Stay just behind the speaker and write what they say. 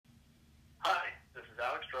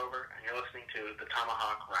the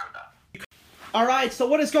Tomahawk Roundup. All right, so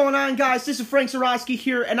what is going on, guys? This is Frank Zarowski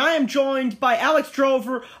here, and I am joined by Alex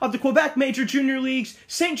Drover of the Quebec Major Junior Leagues,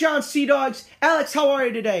 St. John's Sea Dogs. Alex, how are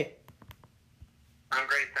you today? I'm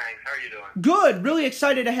great, thanks. How are you doing? Good. Really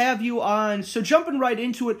excited to have you on. So jumping right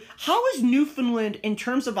into it, how is Newfoundland in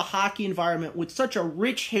terms of a hockey environment with such a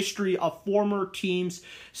rich history of former teams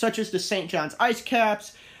such as the St. John's Ice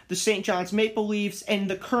Caps, the St. John's Maple Leafs, and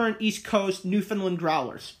the current East Coast Newfoundland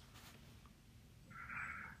Growlers?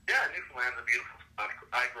 Yeah, Newfoundland's a beautiful spot.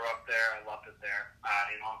 I grew up there. I loved it there.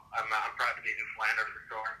 I'm proud to be a Newfoundlander for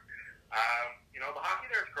sure. The hockey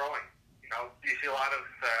there is growing. You see a lot of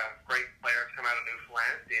great players come out of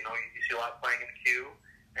Newfoundland. You see a lot playing in Q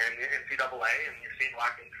and in NCAA, and you're seeing a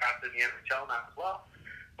lot getting drafted in the NHL now as well.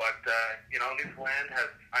 But, Newfoundland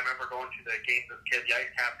has, I remember going to the games as a kid, the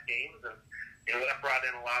Ice Caps games, and, that brought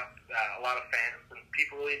in a lot of fans, and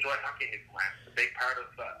people really enjoy hockey in Newfoundland. It's a big part of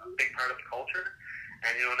the culture.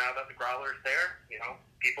 And, now that the Growler's there,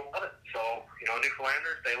 people love it. So,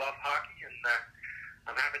 Newfoundlanders, they love hockey, and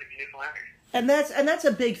I'm happy to be Newfoundlanders. And that's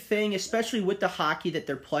a big thing, especially with the hockey that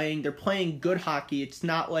they're playing. They're playing good hockey. It's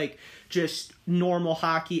not like just normal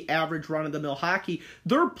hockey, average run-of-the-mill hockey.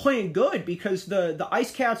 They're playing good because the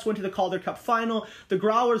Ice Caps went to the Calder Cup final. The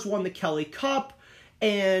Growlers won the Kelly Cup.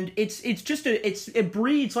 And it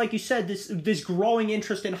breeds, like you said, this growing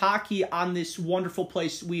interest in hockey on this wonderful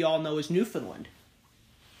place we all know as Newfoundland.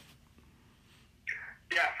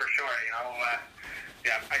 Yeah, for sure.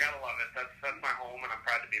 I gotta love it. That's my home, and I'm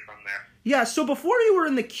proud to be from there. Yeah, so before you were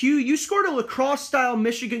in the Q, you scored a lacrosse-style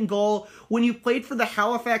Michigan goal when you played for the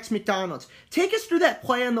Halifax McDonald's. Take us through that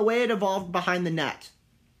play and the way it evolved behind the net.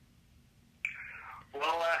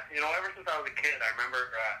 Well, ever since I was a kid, I remember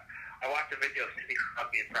I watched a video of Sidney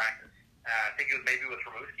Crosby in practice. I think it was maybe with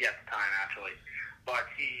Rimouski at the time, actually. But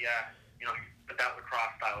he put that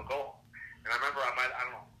lacrosse-style goal. And I remember,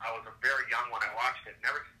 I was very young when I watched it.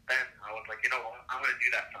 Never since then, I was like, I'm going to do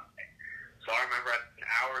that someday. So I remember I spent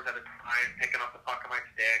hours at a time picking up the puck on my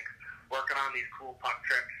stick, working on these cool puck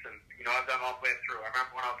tricks, and, I've done all the way through. I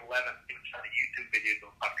remember when I was 11, even shot a YouTube video of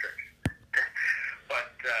those puck tricks.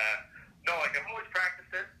 But, I've always practiced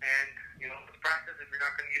it, and, it's practice if you're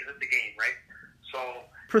not going to use it in the game, right? So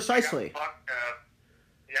Precisely.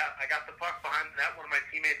 I got the puck behind the net. One of my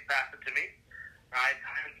teammates passed it to me. My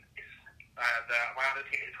other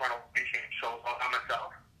teammates were on a win change, so I was by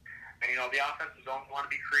myself. And, the offensive zone want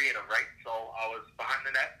to be creative, right? So I was behind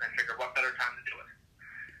the net, and I figured what better time to do it.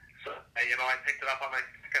 So, I picked it up on my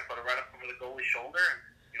stick, I put it right up over the goalie's shoulder, and,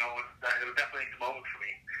 it was definitely a moment for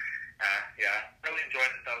me. I really enjoyed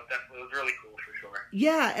it. It was really cool for sure.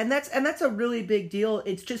 Yeah, and that's a really big deal.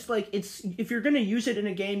 It's just like if you're gonna use it in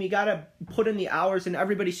a game, you gotta put in the hours, and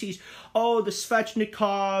everybody sees, the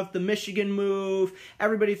Svechnikov, the Michigan move.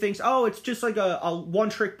 Everybody thinks, it's just like a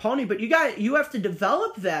one-trick pony, but you have to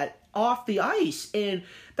develop that off the ice, and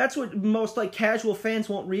that's what most casual fans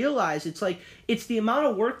won't realize. It's it's the amount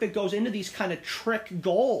of work that goes into these kind of trick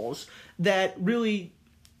goals that really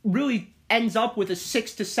ends up with a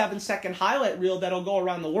 6 to 7 second highlight reel that'll go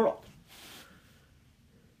around the world.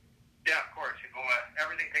 Yeah, of course.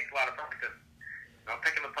 Everything takes a lot of practice.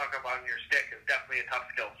 Picking the puck up on your stick is definitely a tough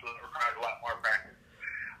skill, so it requires a lot more practice.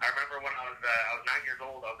 I remember when I was 9 years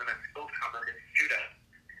old, I was in a skills competition in judo,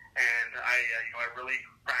 and I really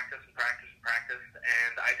practiced,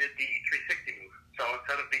 and I did the 360 move. So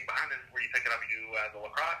instead of being behind it, where you pick it up, you do the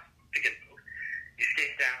lacrosse ticket move. You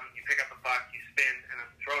skate down, you pick up the puck, you spin, and then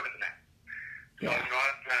throw it in the net. So,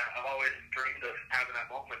 I've always dreamed of having that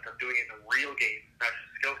moment of doing it in a real game, not just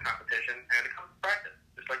a skills competition, and it comes to practice,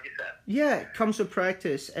 just like you said. Yeah, it comes to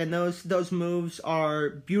practice, and those moves are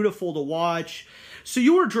beautiful to watch. So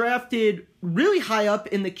you were drafted really high up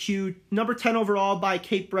in the Q, number 10 overall by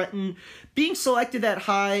Cape Breton. Being selected that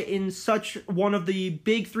high in such one of the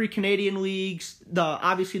big three Canadian leagues,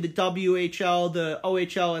 obviously the WHL, the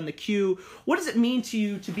OHL, and the Q, what does it mean to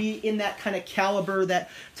you to be in that kind of caliber,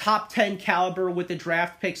 that top 10 caliber with the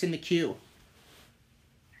draft picks in the Q?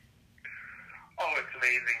 Oh, it's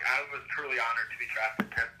amazing. I was truly honored to be drafted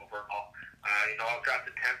 10th overall. I was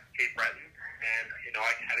drafted 10th at Cape Breton, and,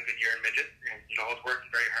 I had a good year in midget, and, I was working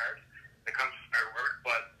very hard. It comes from hard work,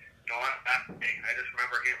 but, on that day, I just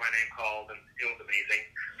remember getting my name called, and it was amazing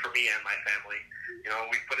for me and my family.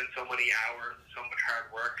 We put in so many hours, so much hard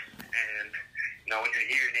work, and, when you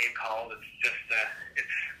hear your name called, it's just,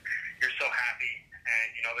 you're so happy, and,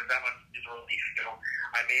 there's that much relief.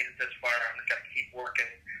 I made it this far. I'm just got to keep working.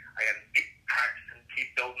 I got to keep practicing,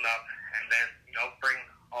 keep building up, and then, bring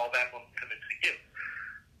all that momentum into the game.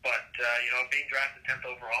 But, being drafted 10th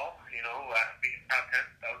overall, being top 10,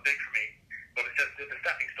 that was big for me. But it's a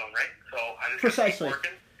stepping stone, right? So I just Precisely. Keep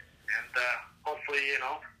working and hopefully,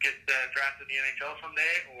 get drafted in the NHL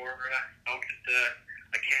someday, or get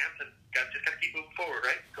a camp, and just got to keep moving forward,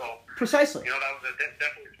 right? So Precisely. that was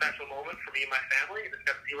definitely a special moment for me and my family, and just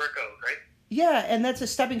got to see where it goes, right? Yeah, and that's a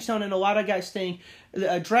stepping stone, and a lot of guys think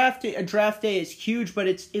a draft day is huge, but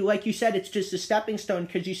like you said, it's just a stepping stone,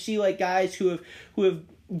 because you see like guys who have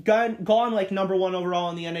gone like number 1 overall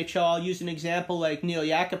in the NHL. I'll use an example like Neil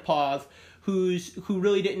Yakupov, who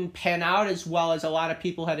really didn't pan out as well as a lot of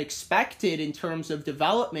people had expected in terms of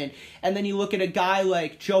development. And then you look at a guy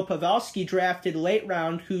like Joe Pavelski, drafted late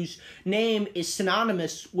round, whose name is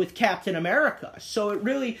synonymous with Captain America. So it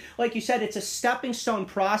really, like you said, it's a stepping stone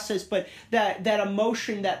process, but that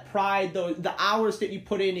emotion, that pride, the hours that you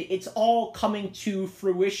put in, it's all coming to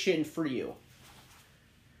fruition for you.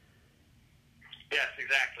 Yes,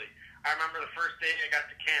 exactly. I remember the first day I got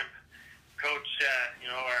to camp, Coach,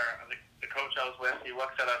 the coach I was with, he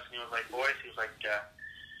looks at us and he was like, boys, he was like,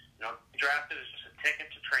 drafted is just a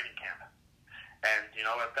ticket to training camp. And,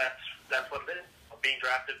 that's what it is. Being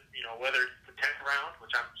drafted, whether it's the 10th round,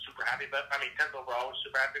 which I'm super happy about, 10th overall, which I'm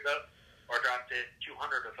super happy about, or drafted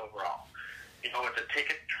 200th overall. It's a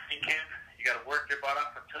ticket to training camp. You got to work your butt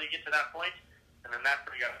off until you get to that point, and then that's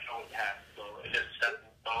where you got to show what you have. So it is set in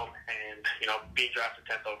stone, and, being drafted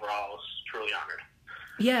 10th overall was truly honored.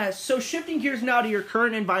 Yeah, so shifting gears now to your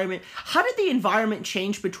current environment, how did the environment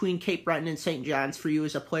change between Cape Breton and St. John's for you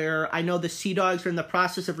as a player? I know the Sea Dogs are in the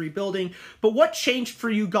process of rebuilding, but what changed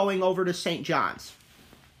for you going over to St. John's?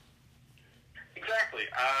 Exactly.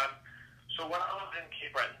 So when I was in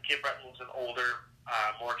Cape Breton was an older,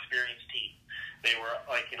 more experienced team. They were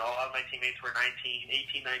like, a lot of my teammates were 18,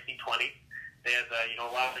 19, 20. They had, a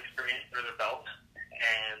lot of experience under their belt,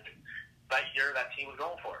 and that year, that team was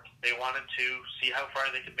going for it. They wanted to see how far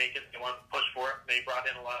they could make it. They wanted to push for it. They brought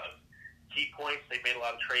in a lot of key points. They made a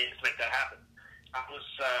lot of trades to make that happen. I was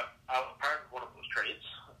part of one of those trades.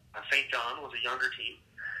 St. John was a younger team,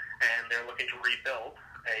 and they're looking to rebuild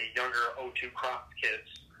a younger O2 crop of kids,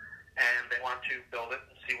 and they want to build it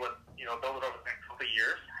and see what, build it over the next couple of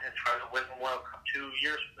years and try to win the World Cup 2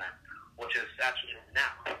 years from then, which is actually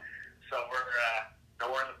now. So we're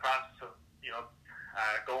in the process of,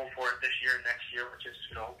 going for it this year and next year, which is,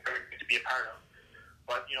 very good to be a part of.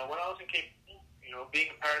 But, when I was in Cape,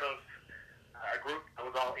 being a part of a group that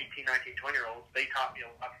was all 18, 19, 20-year-olds, they taught me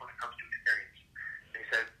a lot when it comes to experience. They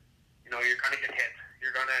said, you're going to get hit.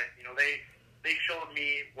 You're going to, they showed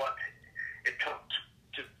me what it took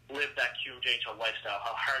to live that QMJHL lifestyle,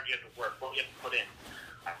 how hard you have to work, what you have to put in.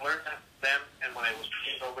 I learned that from them, and when I was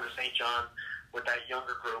trained over to St. John with that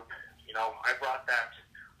younger group, I brought that,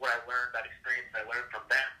 what I learned, that experience I learned from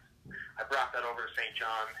them, I brought that over to St.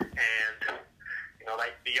 John, and,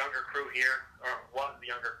 like the younger crew here, or was the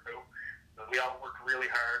younger crew, we all worked really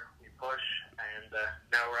hard, we push, and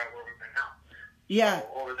now we're at where we're at now. Yeah.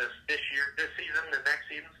 So over this season, the next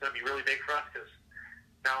season is going to be really big for us, because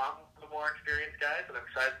now I'm one of the more experienced guys, and I'm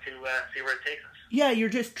excited to see where it takes us. Yeah,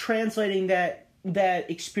 you're just translating that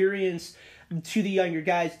experience to the younger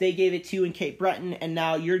guys. They gave it to you in Cape Breton, and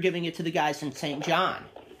now you're giving it to the guys in St. John.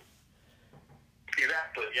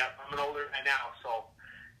 Exactly. Yeah, I'm an older guy now, so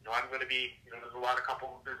I'm going to be. There's a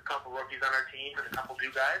couple rookies on our team and a couple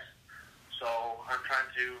new guys. So I'm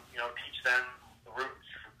trying to teach them the roots,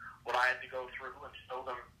 what I had to go through, and show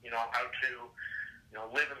them how to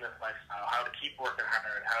live in this lifestyle, how to keep working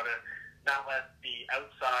hard, how to not let the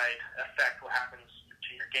outside affect what happens to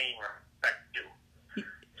your game or affect you.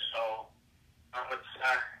 So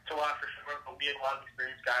it's a lot for sure. There'll be a lot of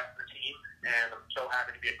experienced guys on the team, and I'm so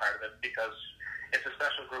happy to be a part of it because it's a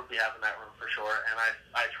special group we have in that room for sure, and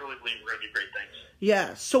I truly believe we're going to do great things.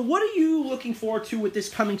 Yeah, so what are you looking forward to with this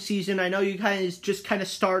coming season? I know you guys just kind of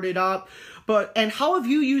started up, and how have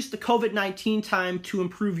you used the COVID-19 time to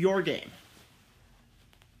improve your game?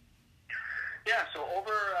 Yeah, so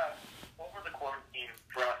over the quarantine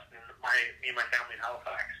for us, me and my family in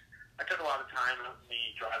Halifax, I took a lot of time out in the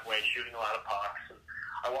driveway shooting a lot of pucks, and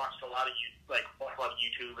I watched a lot of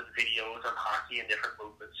YouTube and videos on hockey and different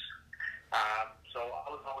movements. So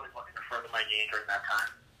I was always looking to further my game during that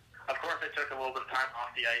time. Of course, I took a little bit of time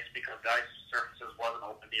off the ice because the ice surfaces wasn't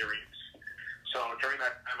open to the arenas. So during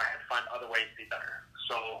that time, I had to find other ways to be better.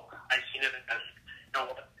 So I seen it as,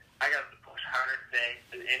 I got to push harder today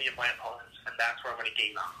than any of my opponents, and that's where I'm going to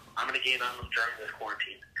gain on. I'm going to gain on them during this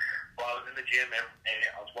quarantine. While I was in the gym every day,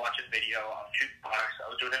 I was watching video, I was shooting pucks,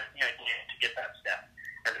 I was doing everything I can to get that step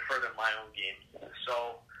and to further my own game.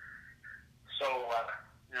 So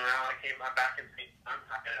now I'm back in St. John.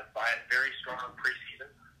 I had a very strong preseason.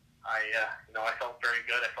 I felt very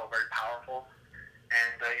good. I felt very powerful.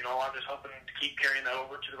 And, I'm just hoping to keep carrying that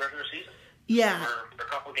over to the regular season. Yeah. We're a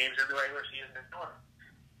couple games into the regular season, and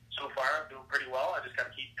so far I'm doing pretty well. I just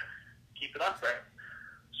got to keep it up, right?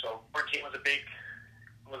 So quarantine was a big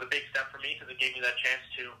step for me because it gave me that chance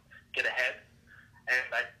to get ahead, and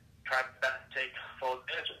I tried to take full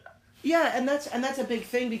advantage of that. Yeah, and that's a big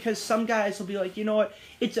thing because some guys will be like, you know what,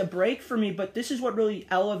 it's a break for me, but this is what really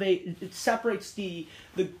separates the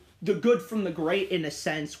good from the great in a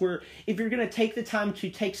sense, where if you're going to take the time to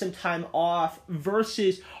take some time off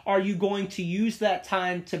versus are you going to use that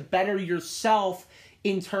time to better yourself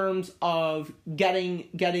in terms of getting,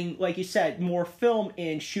 like you said, more film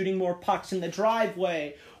in, shooting more pucks in the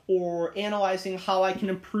driveway, or analyzing how I can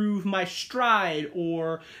improve my stride,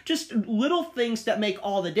 or just little things that make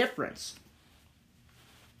all the difference.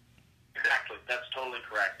 Exactly. That's totally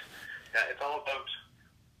correct. Yeah, it's all about,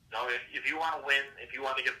 if you want to win, if you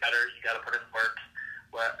want to get better, you got to put in work.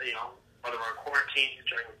 Whether we're quarantined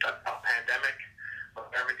during a pandemic, whether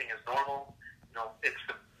everything is normal, it's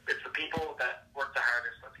the people that work the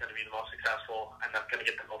hardest that's going to be the most successful and that's going to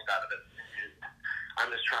get the most out of it. And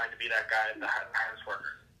I'm just trying to be that guy, the hardest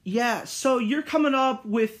worker. Yeah, so you're coming up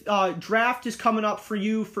with draft is coming up for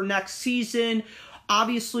you for next season.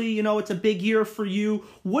 Obviously, it's a big year for you.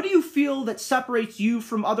 What do you feel that separates you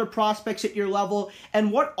from other prospects at your level,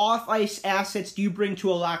 and what off-ice assets do you bring to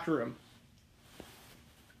a locker room?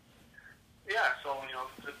 Yeah, so, this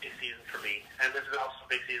is a big season for me, and this is also a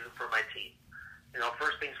big season for my team.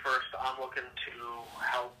 First things first, I'm looking to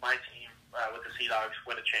help my team with the Sea Dogs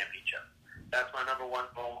win a championship. That's my number one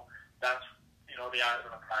goal. That's, the eyes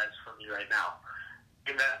on the prize for me right now.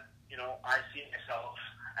 In that, I see myself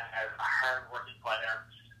as a hard-working player.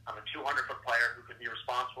 I'm a 200-foot player who can be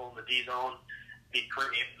responsible in the D zone, be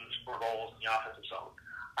creative and score goals in the offensive zone.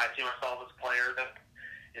 I see myself as a player that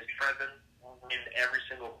is present in every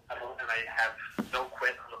single battle, and I have no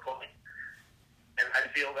quit on the point. And I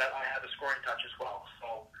feel that I have a scoring touch as well.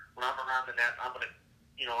 So when I'm around the net, I'm gonna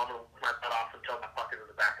work my butt off until my puck is in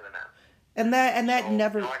the back of the net. And that so,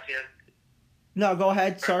 never. I see it. No, go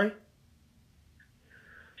ahead. Sorry.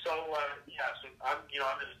 So I'm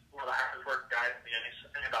just one of the hardest work guys on the ice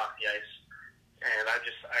and off the ice, and I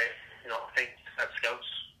think that scouts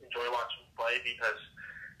enjoy watching me play because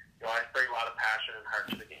I bring a lot of passion and heart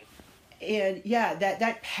to the game. And yeah,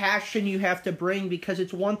 that passion you have to bring, because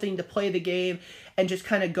it's one thing to play the game and just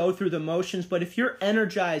kind of go through the motions, but if you're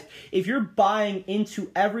energized, if you're buying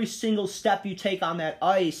into every single step you take on that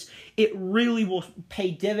ice, it really will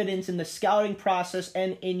pay dividends in the scouting process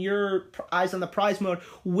and in your eyes on the prize mode,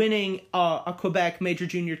 winning a Quebec Major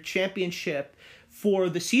Junior Championship for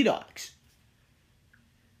the Sea Dogs.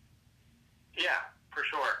 Yeah, for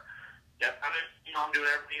sure. Yep, I'm doing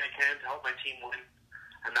everything I can to help my team win.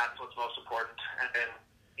 And that's what's most important. And then,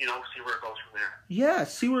 see where it goes from there. Yeah,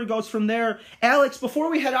 see where it goes from there. Alex,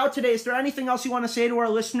 before we head out today, is there anything else you want to say to our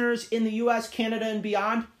listeners in the U.S., Canada, and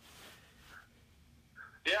beyond?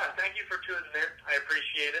 Yeah, thank you for tuning in. I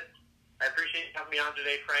appreciate it. I appreciate you having me on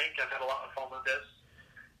today, Frank. I've had a lot of fun with this.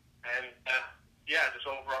 And, just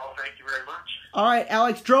overall, thank you very much. All right,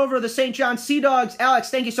 Alex Drover, the St. John Sea Dogs.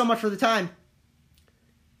 Alex, thank you so much for the time.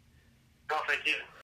 No, thank you.